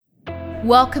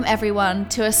Welcome everyone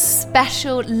to a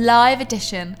special live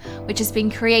edition which has been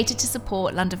created to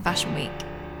support London Fashion Week.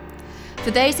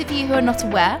 For those of you who are not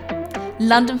aware,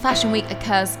 London Fashion Week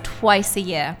occurs twice a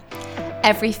year,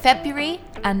 every February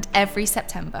and every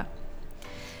September.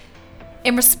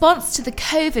 In response to the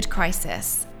COVID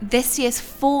crisis, this year's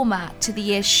format to the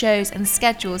year's shows and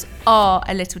schedules are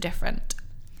a little different.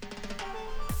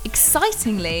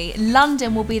 Excitingly,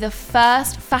 London will be the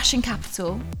first fashion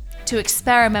capital to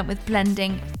experiment with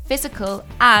blending physical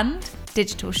and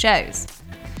digital shows.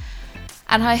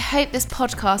 And I hope this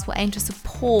podcast will aim to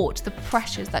support the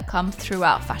pressures that come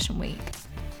throughout Fashion Week.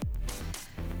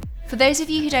 For those of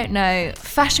you who don't know,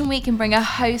 Fashion Week can bring a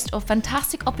host of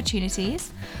fantastic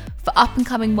opportunities for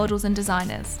up-and-coming models and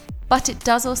designers, but it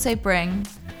does also bring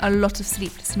a lot of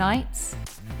sleepless nights,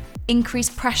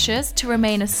 increased pressures to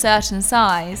remain a certain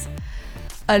size,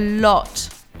 a lot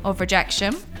of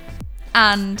rejection,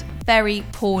 and very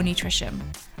poor nutrition.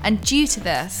 And due to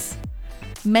this,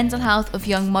 mental health of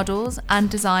young models and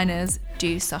designers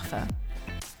do suffer.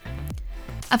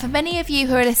 And for many of you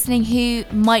who are listening who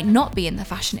might not be in the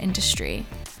fashion industry,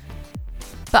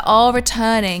 but are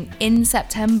returning in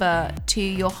September to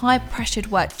your high-pressured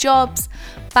work jobs,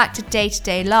 back to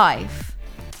day-to-day life,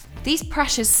 these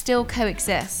pressures still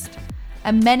coexist.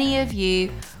 And many of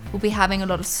you will be having a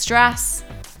lot of stress,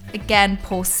 again,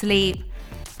 poor sleep,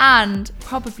 and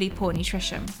probably poor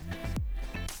nutrition.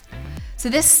 So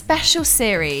this special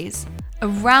series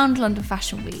around London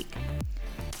Fashion Week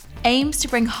aims to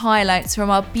bring highlights from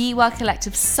our Be Well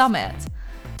Collective Summit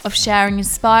of sharing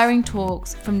inspiring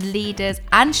talks from leaders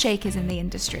and shakers in the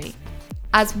industry,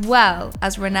 as well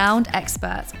as renowned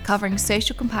experts covering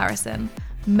social comparison,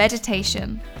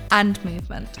 meditation, and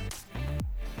movement.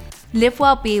 Live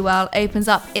Well, Be Well opens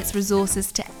up its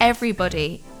resources to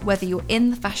everybody, whether you're in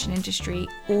the fashion industry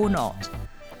or not,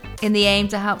 in the aim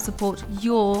to help support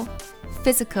your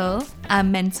physical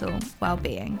and mental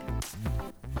well-being.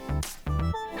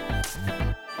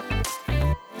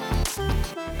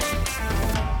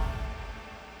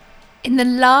 In the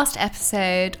last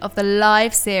episode of the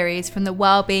live series from the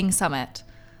Wellbeing Summit,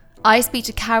 I speak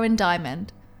to Karen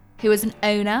Diamond, who is an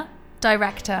owner,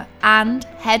 director, and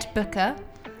head booker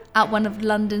at one of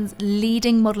London's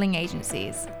leading modelling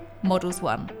agencies, Models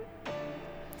One.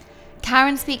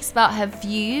 Karen speaks about her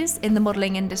views in the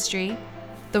modelling industry,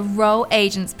 the role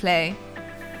agents play,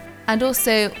 and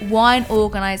also why an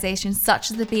organisation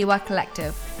such as the Be Well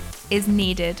Collective is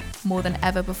needed more than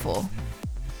ever before.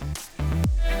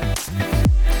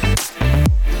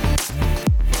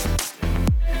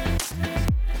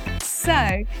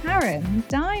 So, Karen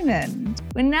Diamond,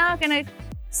 we're now going to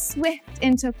swift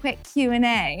into a quick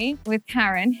Q&A with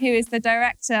Karen, who is the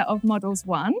director of Models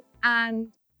One and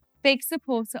big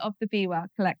supporter of the Be Well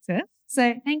Collective.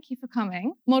 So thank you for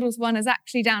coming. Models One is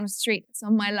actually down a street that's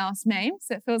on my last name,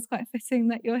 so it feels quite fitting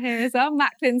that you're here as well,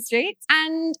 Macklin Street.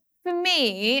 And for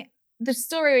me, the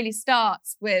story really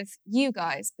starts with you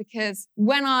guys, because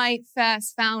when I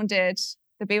first founded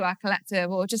the Be Well Collective,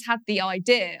 or just had the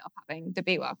idea of having the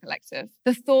Be Well Collective,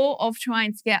 the thought of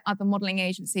trying to get other modelling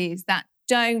agencies that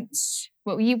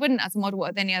you wouldn't as a model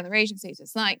with any other agencies.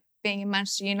 It's like being a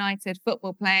Manchester United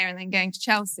football player and then going to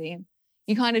Chelsea, and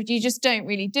you just don't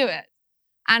really do it.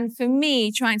 And for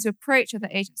me, trying to approach other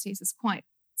agencies is quite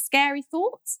scary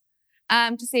thoughts,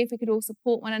 to see if we could all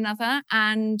support one another.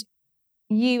 And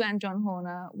you and John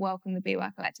Horner welcomed the Be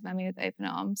Well Collective and me with open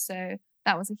arms. So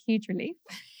that was a huge relief,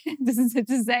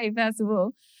 to say, first of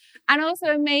all. And also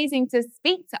amazing to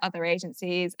speak to other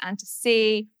agencies and to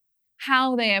see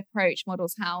how they approach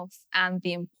models' health and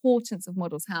the importance of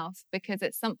models' health, because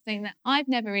it's something that I've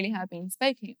never really heard being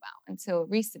spoken about until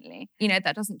recently.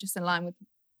 That doesn't just align with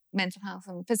mental health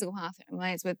and physical health. It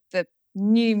aligns with the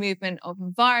new movement of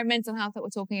environmental health that we're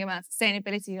talking about,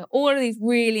 sustainability, all of these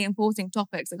really important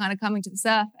topics are kind of coming to the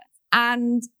surface.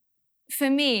 And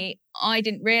for me, I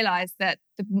didn't realise that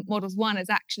the Models One is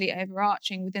actually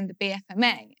overarching within the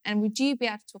BFMA. And would you be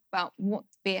able to talk about what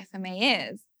the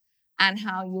BFMA is and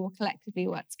how you will collectively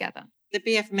work together? The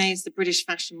BFMA is the British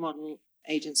Fashion Model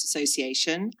Agents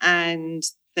Association, and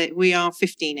that we are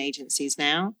 15 agencies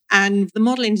now. And the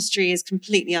model industry is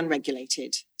completely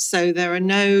unregulated. So there are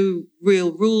no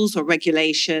real rules or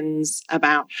regulations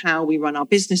about how we run our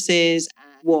businesses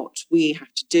and what we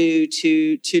have to do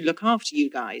to look after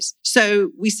you guys. So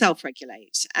we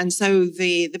self-regulate. And so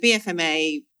the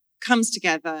BFMA comes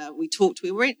together, we talk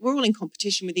to, we're all in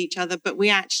competition with each other, but we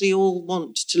actually all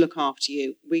want to look after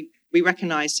you. We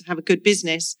recognise to have a good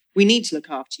business, we need to look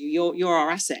after you. You're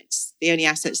our assets, the only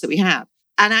assets that we have.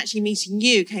 And actually meeting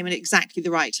you came at exactly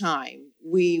the right time.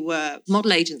 We were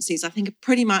model agencies, I think, are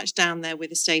pretty much down there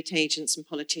with estate agents and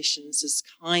politicians as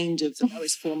kind of the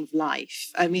lowest form of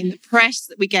life. I mean, the press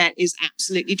that we get is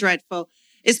absolutely dreadful,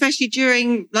 especially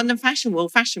during London Fashion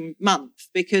Month,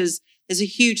 because there's a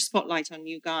huge spotlight on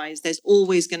you guys. There's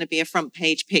always going to be a front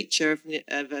page picture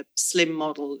of a slim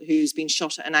model who's been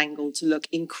shot at an angle to look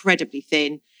incredibly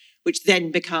thin, which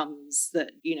then becomes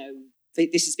that,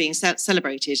 this is being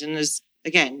celebrated. And as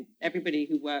again, everybody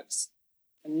who works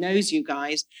and knows you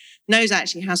guys knows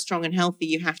actually how strong and healthy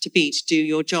you have to be to do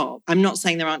your job. I'm not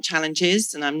saying there aren't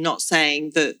challenges, and I'm not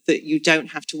saying that you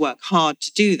don't have to work hard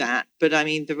to do that. But I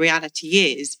mean, the reality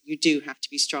is you do have to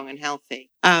be strong and healthy.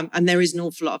 And there is an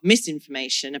awful lot of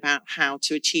misinformation about how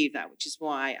to achieve that, which is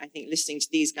why I think listening to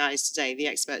these guys today, the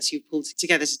experts you've pulled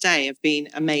together today, have been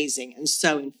amazing and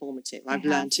so informative. I've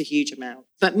learned a huge amount.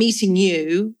 But meeting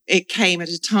you, it came at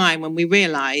a time when we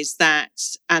realized that,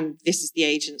 and this is the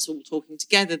agents all talking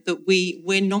together, that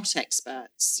we're not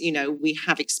experts. We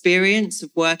have experience of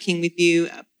working with you,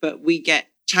 but we get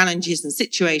challenges and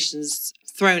situations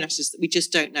thrown at us that we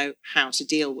just don't know how to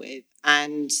deal with.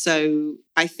 And so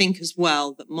I think as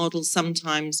well that models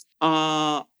sometimes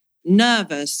are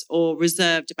nervous or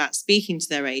reserved about speaking to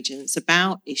their agents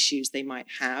about issues they might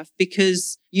have,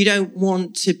 because you don't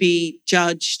want to be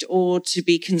judged or to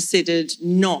be considered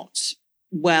not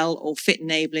well or fit and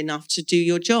able enough to do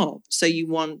your job. So you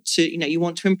want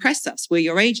to impress us. We're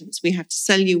your agents. We have to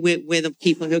sell you. We're the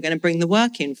people who are going to bring the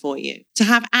work in for you. To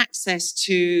have access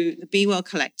to the Be Well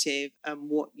Collective and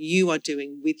what you are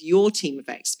doing with your team of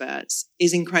experts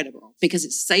is incredible, because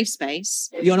it's a safe space.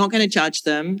 You're not going to judge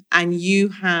them, and you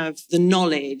have the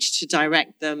knowledge to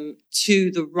direct them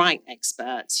to the right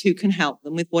experts who can help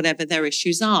them with whatever their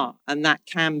issues are. And that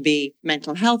can be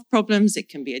mental health problems. It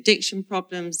can be addiction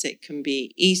problems. It can be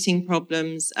eating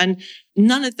problems. And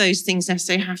none of those things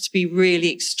necessarily have to be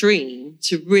really extreme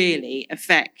to really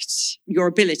affect your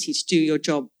ability to do your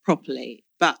job properly.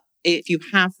 But if you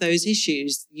have those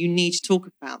issues, you need to talk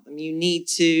about them. You need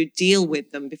to deal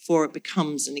with them before it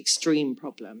becomes an extreme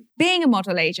problem. Being a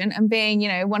model agent and being,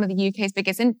 one of the UK's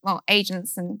biggest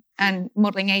agents and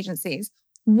modelling agencies,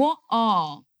 what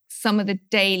are some of the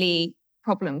daily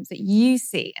problems that you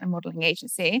see in a modelling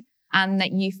agency and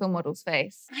that you feel models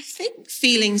face? I think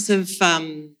feelings of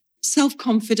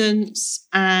self-confidence,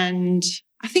 and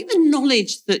I think the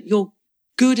knowledge that you're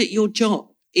good at your job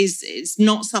is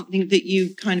not something that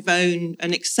you kind of own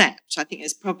and accept. I think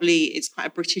it's quite a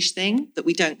British thing that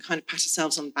we don't kind of pat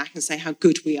ourselves on the back and say how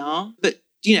good we are. But,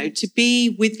 to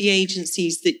be with the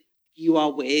agencies that you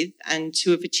are with and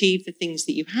to have achieved the things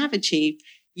that you have achieved,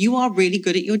 you are really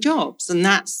good at your jobs. And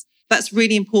that's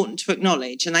really important to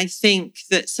acknowledge. And I think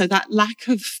that lack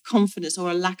of confidence or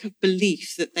a lack of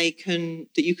belief that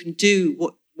you can do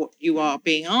what you are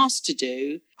being asked to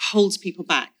do holds people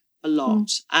back a lot.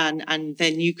 And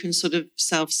then you can sort of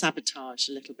self-sabotage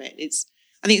a little bit.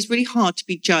 I think it's really hard to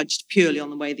be judged purely on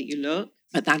the way that you look,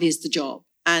 but that is the job.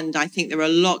 And I think there are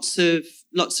lots of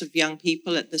young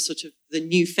people at the sort of the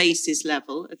new faces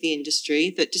level of the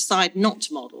industry that decide not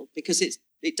to model because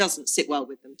it doesn't sit well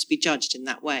with them to be judged in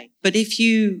that way. But if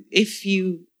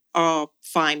you are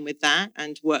fine with that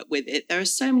and work with it, there are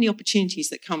so many opportunities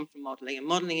that come from modelling. And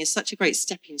modelling is such a great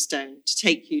stepping stone to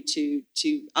take you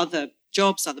to other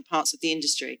jobs, other parts of the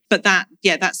industry. But that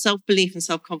self-belief and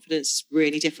self-confidence is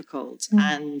really difficult.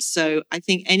 And so I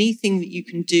think anything that you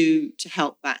can do to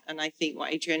help that, and I think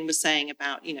what Adrienne was saying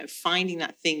about, finding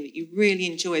that thing that you really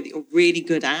enjoy, that you're really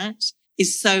good at,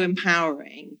 is so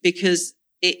empowering, because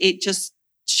it just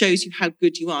shows you how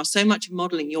good you are. So much of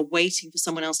modelling, you're waiting for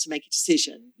someone else to make a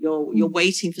decision. You're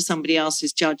waiting for somebody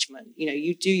else's judgment.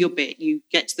 You do your bit, you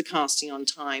get to the casting on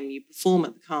time, you perform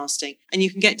at the casting, and you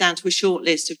can get down to a short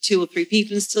list of 2 or 3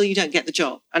 people and still you don't get the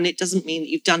job. And it doesn't mean that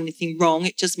you've done anything wrong.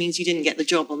 It just means you didn't get the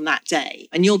job on that day,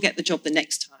 and you'll get the job the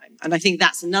next time. And I think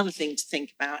that's another thing to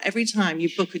think about. Every time you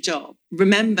book a job,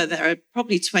 remember there are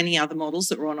probably 20 other models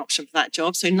that were on option for that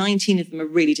job. So 19 of them are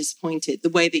really disappointed the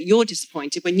way that you're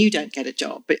disappointed when you don't get a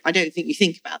job. But I don't think you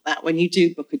think about that when you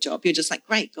do book a job. You're just like,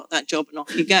 great, got that job, and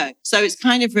off you go. So it's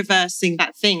kind of reversing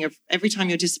that thing of every time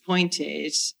you're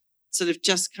disappointed, sort of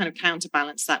just kind of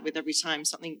counterbalance that with every time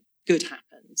something good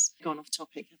happens. Gone off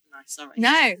topic, haven't I? Sorry.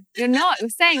 No, you're not. We're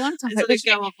staying on topic. I sort of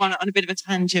go off on a bit of a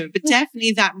tangent, but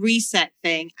definitely that reset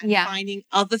thing and finding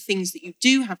other things that you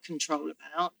do have control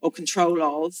about or control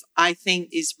of, I think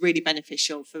is really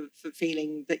beneficial for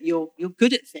feeling that you're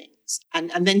good at things. And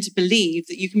then to believe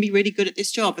that you can be really good at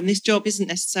this job. And this job isn't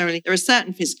necessarily, there are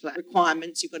certain physical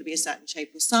requirements. You've got to be a certain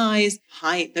shape or size,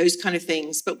 height, those kind of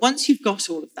things. But once you've got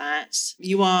all of that,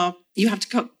 you have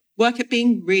to work at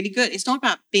being really good. It's not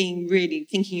about being really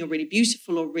thinking you're really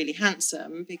beautiful or really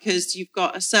handsome because you've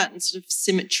got a certain sort of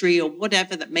symmetry or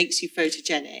whatever that makes you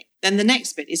photogenic. Then the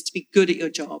next bit is to be good at your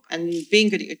job. And being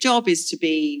good at your job is to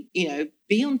be,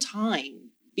 be on time,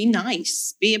 be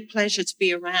nice, be a pleasure to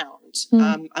be around.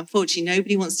 Unfortunately,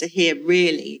 nobody wants to hear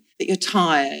really that you're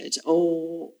tired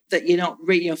or that you're not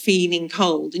really, you're feeling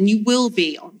cold, and you will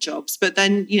be on jobs, but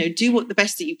then, do what the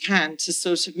best that you can to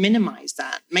sort of minimize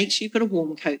that. Make sure you've got a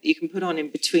warm coat that you can put on in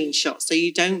between shots so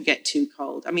you don't get too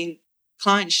cold. I mean,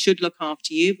 clients should look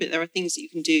after you, but there are things that you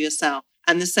can do yourself.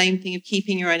 And the same thing of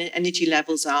keeping your energy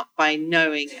levels up by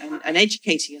knowing and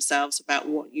educating yourselves about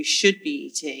what you should be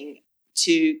eating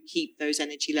to keep those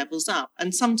energy levels up.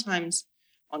 And sometimes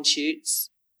on shoots,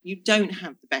 you don't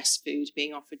have the best food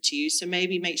being offered to you. So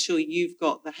maybe make sure you've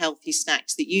got the healthy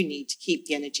snacks that you need to keep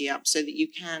the energy up so that you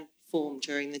can perform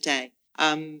during the day.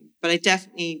 But I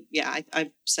definitely,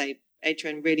 I say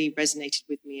Adrian really resonated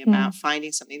with me about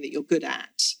finding something that you're good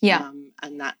at.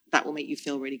 And that will make you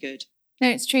feel really good. No,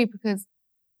 it's true, because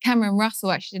Cameron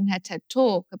Russell actually did a TED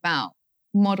talk about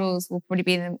models will probably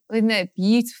be even though they're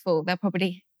beautiful, they'll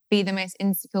probably be the most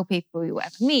insecure people you will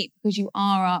ever meet, because you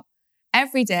are up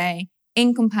every day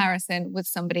in comparison with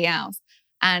somebody else,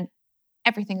 and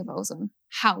everything evolves on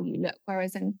how you look.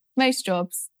 Whereas in most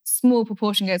jobs, small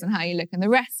proportion goes on how you look and the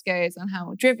rest goes on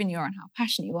how driven you are and how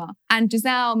passionate you are. And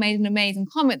Giselle made an amazing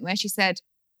comment where she said,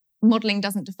 modeling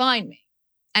doesn't define me.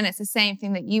 And it's the same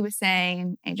thing that you were saying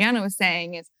and Adriana was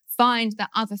saying, is find that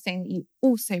other thing that you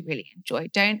also really enjoy.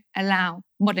 Don't allow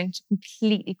modeling to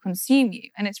completely consume you.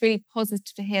 And it's really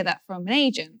positive to hear that from an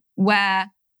agent where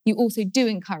you also do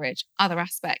encourage other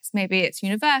aspects. Maybe it's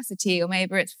university, or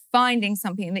maybe it's finding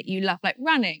something that you love, like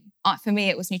running. For me,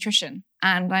 it was nutrition.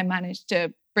 And I managed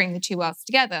to bring the two worlds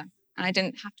together. And I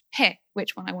didn't have to pick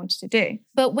which one I wanted to do.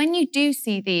 But when you do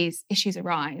see these issues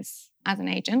arise as an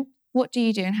agent, what do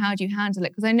you do and how do you handle it?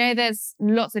 Because I know there's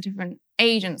lots of different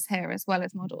agents here as well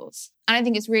as models. And I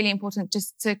think it's really important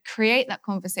just to create that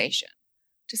conversation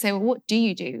to say, well, what do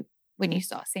you do when you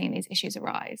start seeing these issues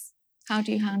arise? How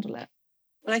do you handle it?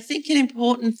 Well, I think an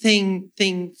important thing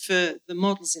for the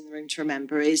models in the room to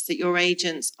remember is that your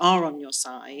agents are on your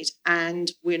side and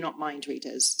we're not mind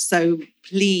readers. So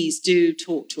please do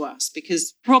talk to us,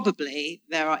 because probably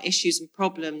there are issues and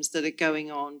problems that are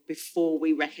going on before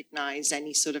we recognize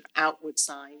any sort of outward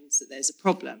signs that there's a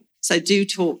problem. So do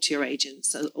talk to your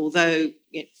agents. Although,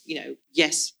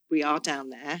 yes, we are down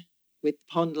there with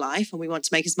Pond Life and we want to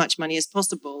make as much money as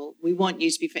possible, we want you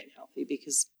to be fit and healthy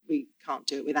because we can't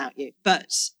do it without you.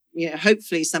 But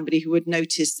hopefully somebody who would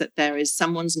notice that there is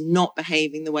someone's not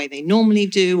behaving the way they normally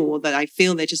do, or that I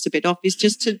feel they're just a bit off, is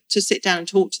just to sit down and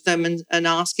talk to them and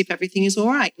ask if everything is all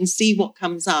right and see what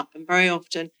comes up. And very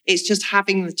often it's just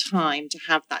having the time to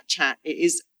have that chat. It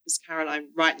is, as Caroline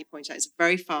rightly pointed out, it's a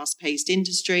very fast-paced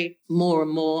industry, more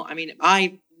and more. I mean,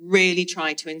 I really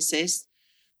try to insist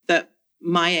that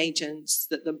my agents,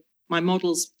 my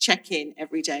models check in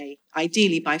every day,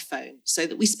 ideally by phone, so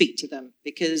that we speak to them,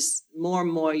 because more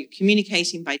and more you're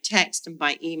communicating by text and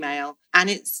by email, and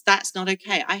that's not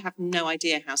okay. I have no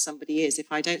idea how somebody is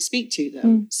if I don't speak to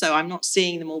them. So I'm not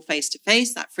seeing them all face to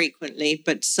face that frequently,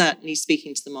 but certainly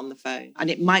speaking to them on the phone.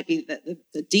 And it might be that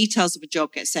the details of a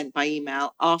job get sent by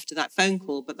email after that phone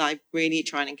call, but I really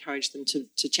try and encourage them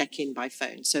to check in by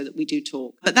phone so that we do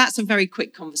talk. But that's a very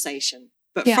quick conversation.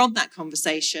 But from that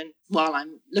conversation, while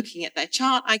I'm looking at their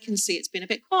chart, I can see it's been a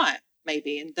bit quiet,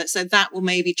 maybe. And so that will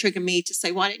maybe trigger me to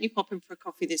say, why don't you pop in for a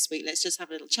coffee this week? Let's just have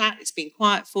a little chat. It's been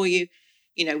quiet for you.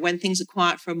 When things are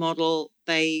quiet for a model,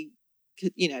 they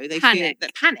panic.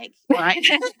 Panic, right?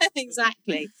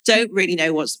 Exactly. Don't really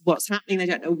know what's happening. They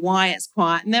don't know why it's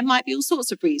quiet. And there might be all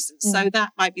sorts of reasons. So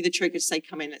that might be the trigger to say,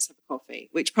 come in, let's have a coffee,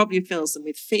 which probably fills them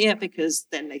with fear, because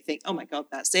then they think, oh my God,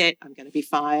 that's it. I'm going to be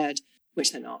fired,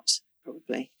 which they're not.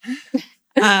 Probably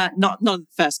not the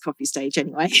first coffee stage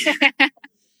anyway.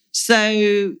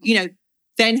 So,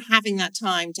 then having that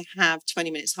time to have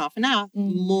 20 minutes, half an hour,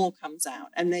 more comes out.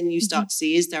 And then you start to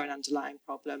see, is there an underlying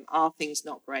problem? Are things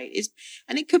not great?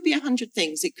 And it could be 100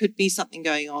 things. It could be something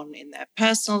going on in their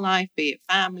personal life, be it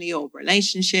family or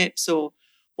relationships or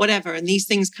whatever. And these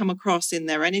things come across in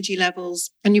their energy levels.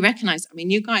 And you recognize,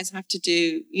 you guys have to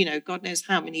do, God knows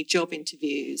how many job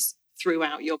interviews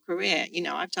throughout your career.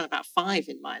 I've done about 5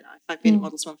 in my life. I've been a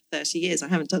Model Swan for 30 years. I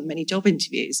haven't done many job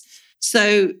interviews.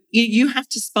 So you have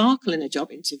to sparkle in a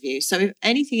job interview. So if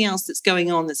anything else that's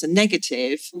going on that's a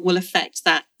negative will affect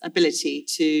that ability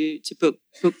to book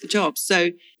the job. So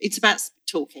it's about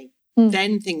talking.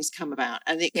 Then things come about,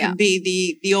 and it can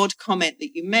be the odd comment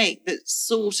that you make that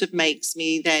sort of makes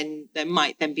me there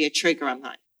might then be a trigger. I'm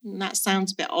like, That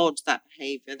sounds a bit odd, that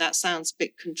behavior. That sounds a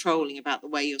bit controlling about the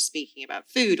way you're speaking about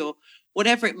food or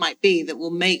whatever it might be that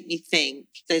will make me think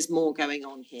there's more going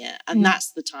on here. And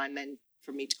that's the time then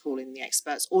for me to call in the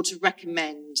experts or to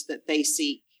recommend that they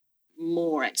seek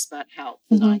more expert help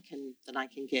than I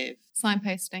can give.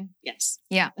 Signposting. Yes.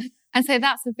 Yeah. And so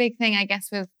that's a big thing, I guess,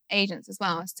 with agents as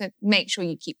well, is to make sure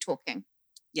you keep talking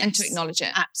and to acknowledge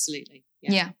it. Absolutely.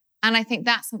 Yeah. And I think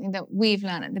that's something that we've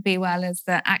learned at the Be Well, is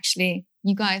that actually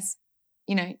you guys,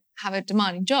 have a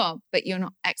demanding job, but you're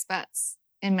not experts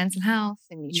in mental health,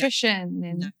 in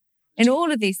nutrition, in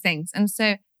all of these things. And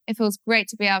so it feels great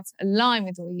to be able to align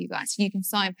with all you guys. So you can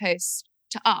signpost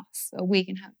to us, or we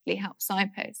can hopefully help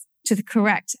signpost to the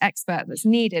correct expert that's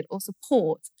needed or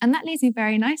support. And that leads me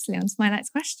very nicely on to my next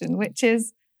question, which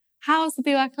is, how has the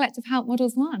Be Well Collective helped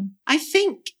Models One? I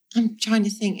think I'm trying to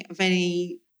think of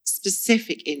any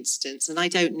specific instance, and I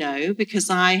don't know, because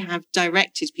I have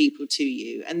directed people to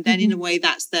you, and then in a way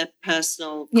that's their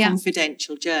personal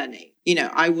confidential journey.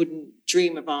 I wouldn't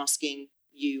dream of asking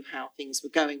you how things were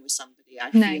going with somebody.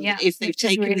 I feel that if they've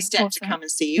taken the step to come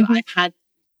and see you, I've had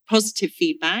positive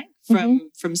feedback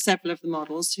from several of the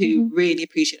models who really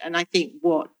appreciate it. And I think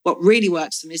what really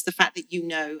works for them is the fact that you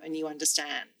know and you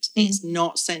understand. It's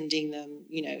not sending them,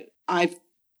 I've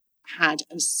had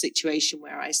a situation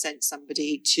where I sent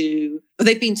somebody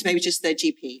they've been to maybe just their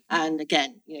GP. And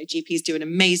again, GPs do an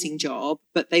amazing job,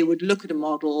 but they would look at a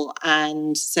model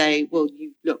and say, well,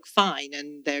 you look fine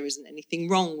and there isn't anything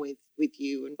wrong with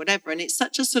you and whatever. And it's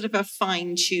such a sort of a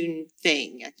fine-tuned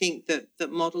thing. I think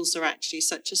that models are actually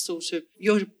such a sort of,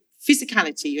 your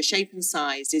physicality, your shape and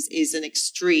size is an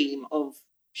extreme of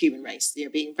human race.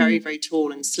 Being very, very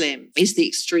tall and slim is the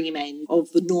extreme end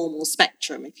of the normal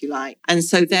spectrum, if you like. And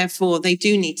so therefore they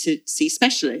do need to see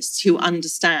specialists who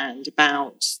understand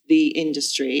about the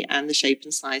industry and the shape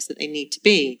and size that they need to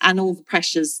be, and all the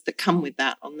pressures that come with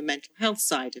that on the mental health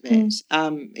side of it.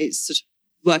 It's sort of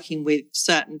working with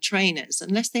certain trainers,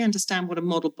 unless they understand what a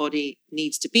model body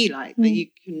needs to be like, that you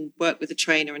can work with a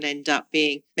trainer and end up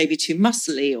being maybe too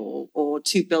muscly or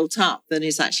too built up than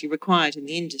is actually required in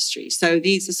the industry. So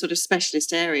these are sort of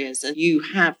specialist areas, and you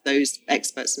have those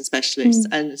experts and specialists.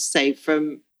 And say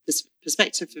from the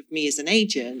perspective of me as an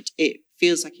agent, it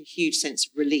feels like a huge sense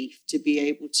of relief to be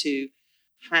able to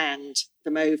hand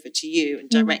them over to you and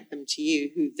direct them to you,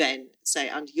 who then say,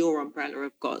 under your umbrella,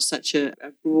 have got such a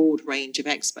broad range of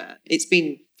experts. It's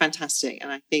been fantastic,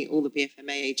 and I think all the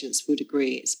BFMA agents would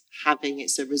agree.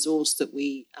 It's a resource that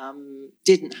we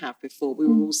didn't have before. We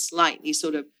were all slightly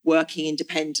sort of working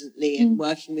independently and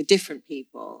working with different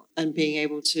people, and being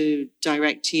able to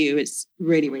direct to you, it's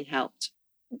really, really helped.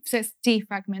 So it's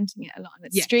defragmenting it a lot and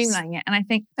it's streamlining it. And I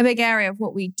think a big area of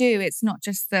what we do, it's not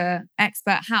just the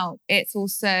expert help, it's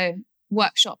also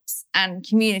workshops and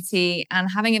community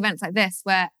and having events like this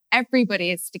where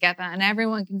everybody is together and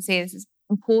everyone can see this is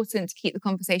important to keep the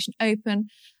conversation open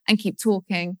and keep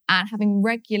talking. And having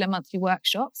regular monthly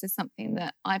workshops is something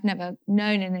that I've never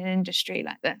known in an industry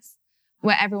like this,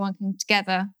 where everyone can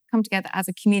come together as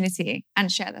a community and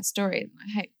share their stories.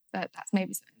 And I hope that that's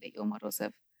maybe something that your models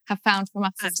have found from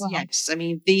us as well. Yes, I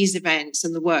mean, these events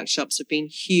and the workshops have been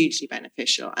hugely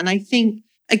beneficial. And I think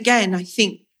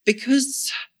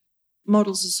because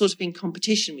models are sort of in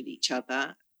competition with each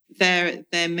other, there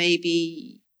may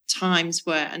be times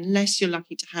where, unless you're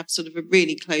lucky to have sort of a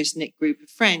really close-knit group of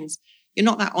friends, you're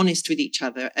not that honest with each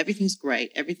other. Everything's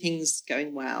great. Everything's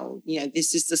going well.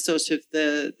 This is the sort of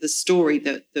the story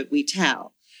that we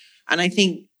tell. And I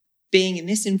think being in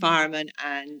this environment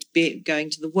and going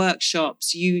to the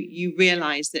workshops, you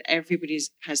realize that everybody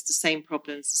has the same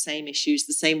problems, the same issues,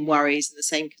 the same worries and the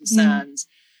same concerns.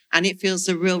 And it feels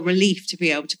a real relief to be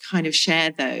able to kind of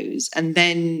share those and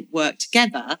then work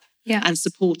together and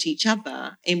support each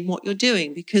other in what you're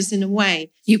doing. Because in a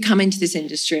way, you come into this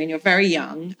industry and you're very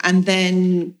young,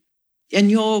 and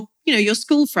your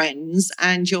school friends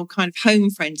and your kind of home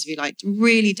friends, if you like,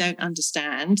 really don't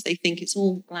understand. They think it's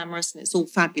all glamorous and it's all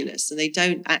fabulous, and they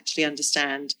don't actually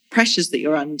understand pressures that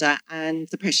you're under and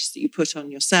the pressures that you put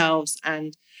on yourselves,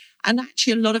 and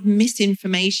actually a lot of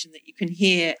misinformation that you can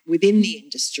hear within the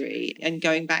industry. And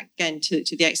going back again to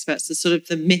the experts, the sort of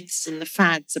the myths and the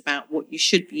fads about what you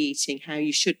should be eating, how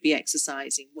you should be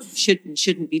exercising, what you should and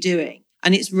shouldn't be doing.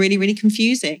 And it's really, really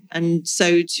confusing. And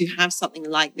so to have something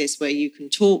like this where you can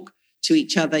talk to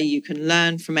each other, you can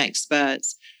learn from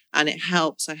experts, and it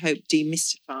helps, I hope,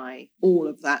 demystify all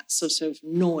of that sort of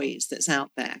noise that's out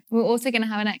there. We're also going to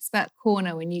have an expert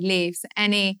corner when you leave. So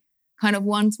any kind of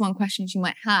one-to-one questions you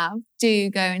might have, do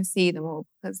go and see them all,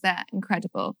 because they're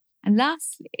incredible. And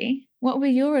lastly, what were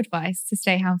your advice to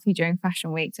stay healthy during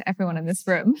Fashion Week to everyone in this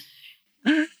room?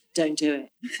 don't do it.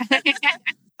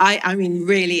 I mean,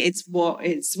 really,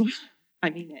 I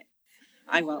mean it.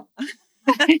 I will.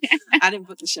 I didn't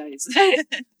book the shows.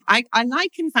 I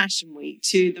liken Fashion Week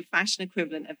to the fashion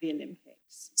equivalent of the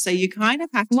Olympics. So you kind of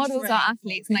have to models are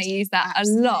athletes, and I use that a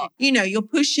lot. You know, you're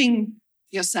pushing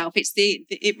yourself.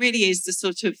 It really is the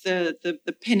sort of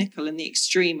the pinnacle and the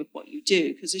extreme of what you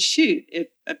do. Because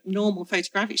a normal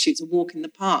photographic shoot's a walk in the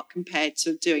park compared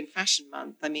to doing Fashion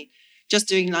Month. I mean, just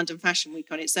doing London Fashion Week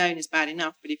on its own is bad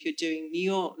enough, but if you're doing New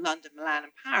York, London, Milan,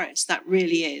 and Paris, that's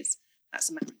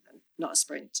a marathon, not a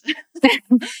sprint.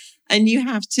 And you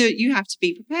have to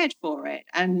be prepared for it.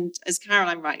 And as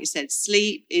Caroline rightly said,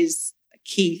 sleep is a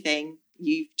key thing.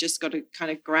 You've just got to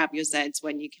kind of grab your Zeds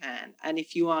when you can. And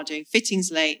if you are doing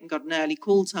fittings late and got an early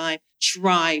call time,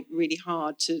 try really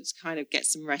hard to kind of get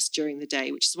some rest during the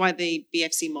day, which is why the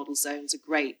BFC model zone's a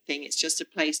great thing. It's just a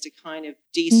place to kind of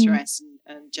de-stress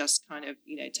and just kind of,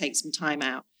 you know, take some time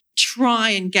out.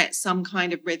 Try and get some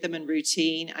kind of rhythm and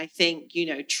routine. I think, you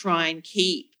know, try and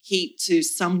keep to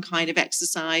some kind of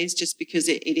exercise, just because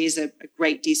it is a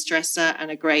great de-stressor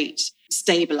and a great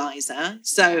stabilizer.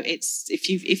 So it's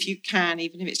if you can,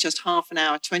 even if it's just half an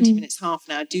hour, 20 minutes, half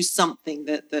an hour, do something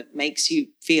that makes you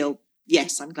feel,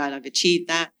 yes, I'm glad I've achieved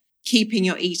that. Keeping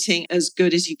your eating as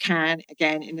good as you can.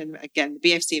 Again, the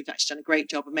BFC have actually done a great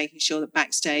job of making sure that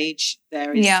backstage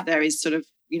there is sort of,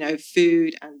 you know,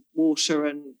 food and water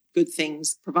and good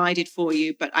things provided for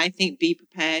you. But I think be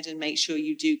prepared and make sure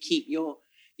you do keep your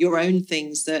own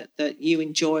things that you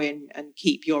enjoy and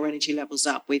keep your energy levels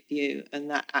up with you.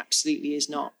 And that absolutely is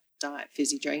not diet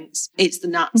fizzy drinks. It's the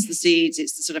nuts, the seeds,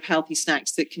 it's the sort of healthy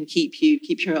snacks that can keep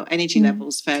your energy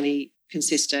levels fairly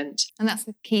consistent. And that's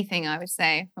the key thing, I would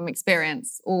say, from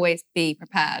experience. Always be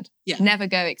prepared. Yeah. Never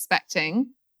go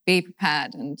expecting. Be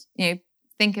prepared. And, you know,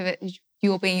 think of it as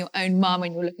you're being your own mum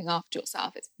and you're looking after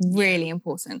yourself. It's really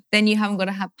important. Then you haven't got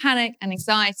to have panic and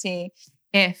anxiety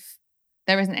if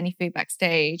there isn't any food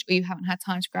backstage or you haven't had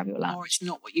time to grab your lunch. Or it's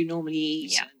not what you normally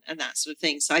eat and that sort of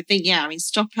thing. So I think,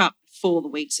 stock up for the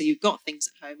week. So you've got things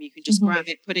at home. You can just grab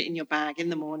it, put it in your bag in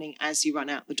the morning as you run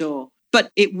out the door.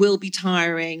 But it will be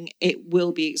tiring. It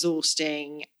will be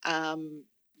exhausting.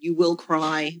 You will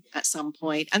cry at some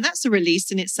point. And that's a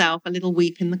release in itself, a little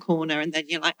weep in the corner. And then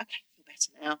you're like, okay, I feel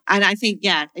better now. And I think,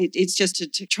 it's just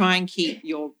to try and keep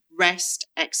your rest,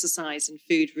 exercise and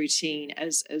food routine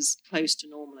as close to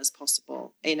normal as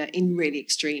possible in really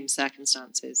extreme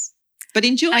circumstances. But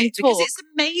enjoy it because it's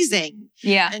amazing.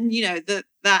 Yeah. And, you know,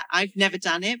 that I've never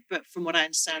done it, but from what I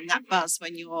understand, that buzz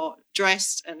when you're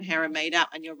dressed and hair and made up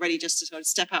and you're ready just to sort of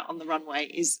step out on the runway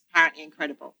is apparently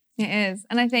incredible. It is.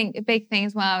 And I think a big thing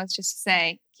as well is just to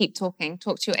say, keep talking,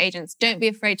 talk to your agents. Don't be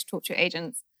afraid to talk to your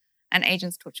agents, and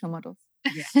agents talk to your models.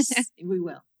 Yes, we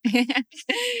will.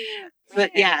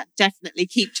 But definitely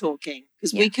keep talking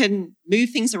because we can move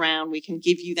things around. We can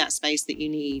give you that space that you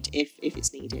need if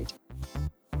it's needed.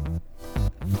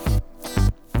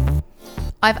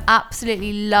 I've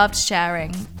absolutely loved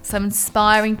sharing some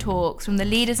inspiring talks from the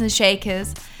leaders and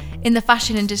shakers in the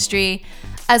fashion industry,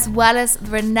 as well as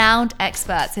the renowned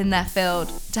experts in their field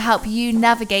to help you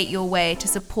navigate your way to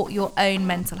support your own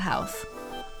mental health.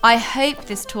 I hope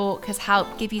this talk has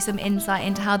helped give you some insight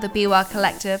into how the Be Well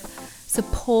Collective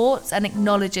supports and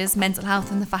acknowledges mental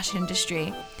health in the fashion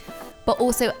industry, but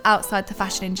also outside the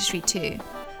fashion industry too.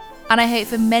 And I hope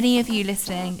for many of you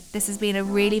listening, this has been a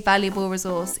really valuable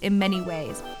resource in many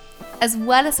ways, as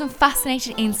well as some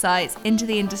fascinating insights into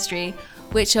the industry,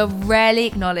 which are rarely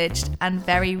acknowledged and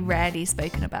very rarely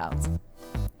spoken about.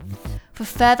 For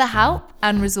further help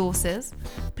and resources,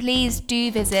 please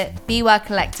do visit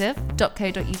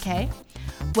bewellcollective.co.uk,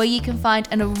 where you can find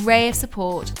an array of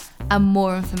support and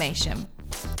more information.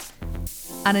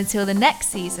 And until the next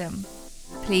season,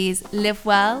 please live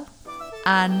well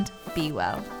and be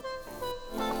well.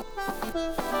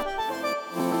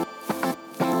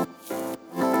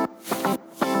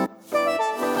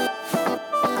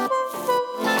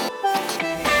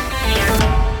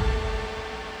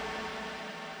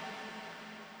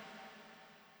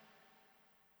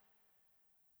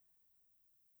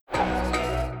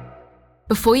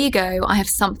 Before you go, I have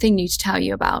something new to tell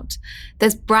you about.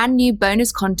 There's brand new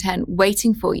bonus content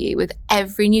waiting for you with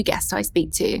every new guest I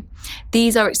speak to.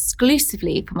 These are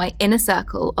exclusively for my inner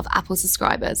circle of Apple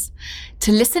subscribers.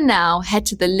 To listen now, head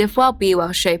to the Live Well Be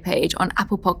Well show page on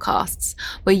Apple Podcasts,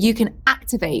 where you can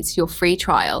activate your free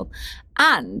trial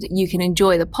and you can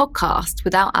enjoy the podcast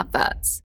without adverts.